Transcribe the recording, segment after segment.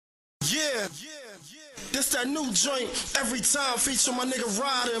Yeah, this that new joint, every time feature my nigga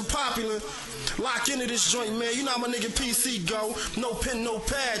Ryda and Popular. Lock into this joint, man. You know how my nigga PC go. No pen, no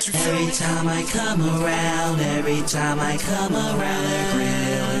pad, you feel me? Every time I come around, every time I come around,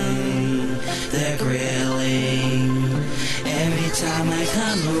 they're grilling. Every time I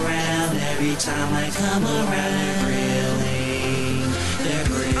come around, every time I come around, they're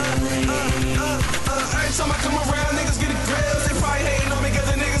grilling. Every time I come around, niggas get a grill. They probably hating on me cause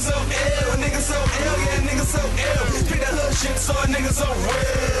the niggas so ill. Niggas so ill, yeah, niggas so ill. Speak that hood shit so a nigga so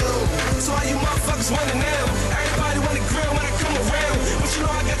real. So all you motherfuckers wanna know. Everybody wanna grill when I come around. But you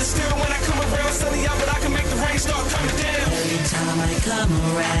know I got the steering when I come around. Sunny out, but I can make the rain start coming down. Every time I come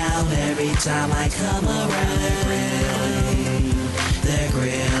around, every time I come around, they're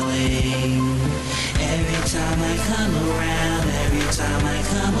grilling. Every time I come around, every time I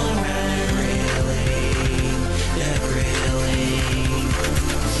come around, they're grilling.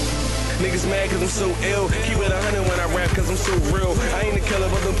 Niggas mad cause I'm so ill. Keep it 100 when I rap cause I'm so real. I ain't a killer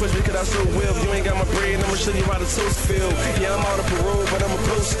but don't push me cause I so will. If you ain't got my bread, I'ma show you how the toast feel. Yeah, I'm out of parole but I'm a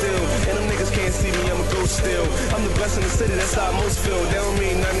ghost still. And them niggas can't see me, I'm a ghost still. I'm the best in the city, that's how I most feel. That don't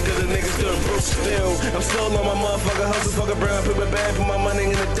mean nothing cause the niggas still broke still. I'm still on my motherfucker hustle, fuck a brown paper bag, put my money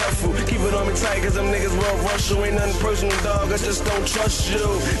in the duffel. Keep it on me tight cause them niggas will rush you. Ain't nothing personal, dog, I just don't trust you.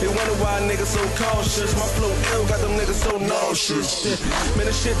 They wonder why niggas so cautious. My flow ill, got them niggas so nauseous. Man,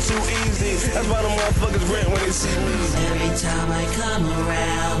 this shit too easy. That's why them motherfuckers rent when they see me. Every time I come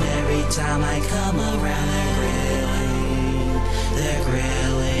around, every time I come around, they're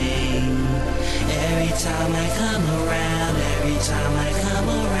grilling. Every time I come around, every time I come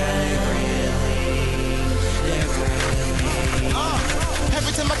around, they're grilling.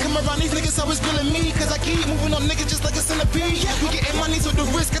 Every time I come around, these niggas always grilling me. Cause I keep moving on niggas just like a centipede. We getting money so the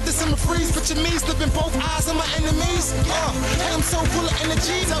risk at the summer freeze. Picture me slipping both eyes on my enemies. And I'm so full of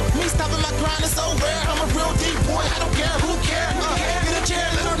energy. So me stopping my grind is so rare. I'm a real deep boy, I don't care, who cares? Get a chair,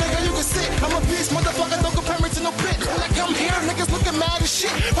 little nigga, you can sit. I'm a beast, motherfucker, don't compare me to no bitch. When I come here, niggas looking mad as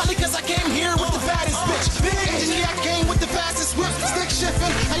shit. Probably cause I came here with the baddest bitch. Big engineer, I came with the fastest whip. Stick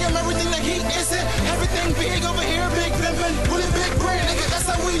shifting, I am everything that he isn't. Everything big over here, big pimpin'. Pulling big brain, nigga, that's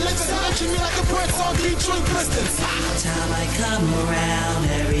how we live. So they treat me like a prince on Detroit Pistons. Every time I come around,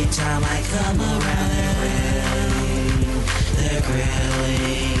 every time I come around, they're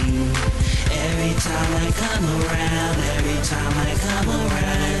grilling. Every time I come around, every time I come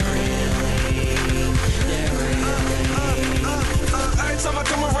around, they're grilling. Every time I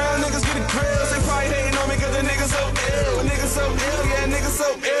come around, niggas get a grill. They probably hating on me cause the niggas so ill. Niggas so ill, yeah, niggas so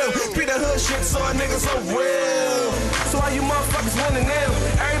ill. Speak that hood shit so a nigga so real. So all you motherfuckers wanna know.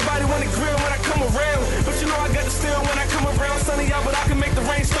 Everybody wanna grill when I come around. But you know I got the steering when I come around. Sunny out, but I can make the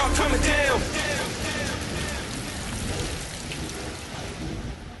rain start coming down.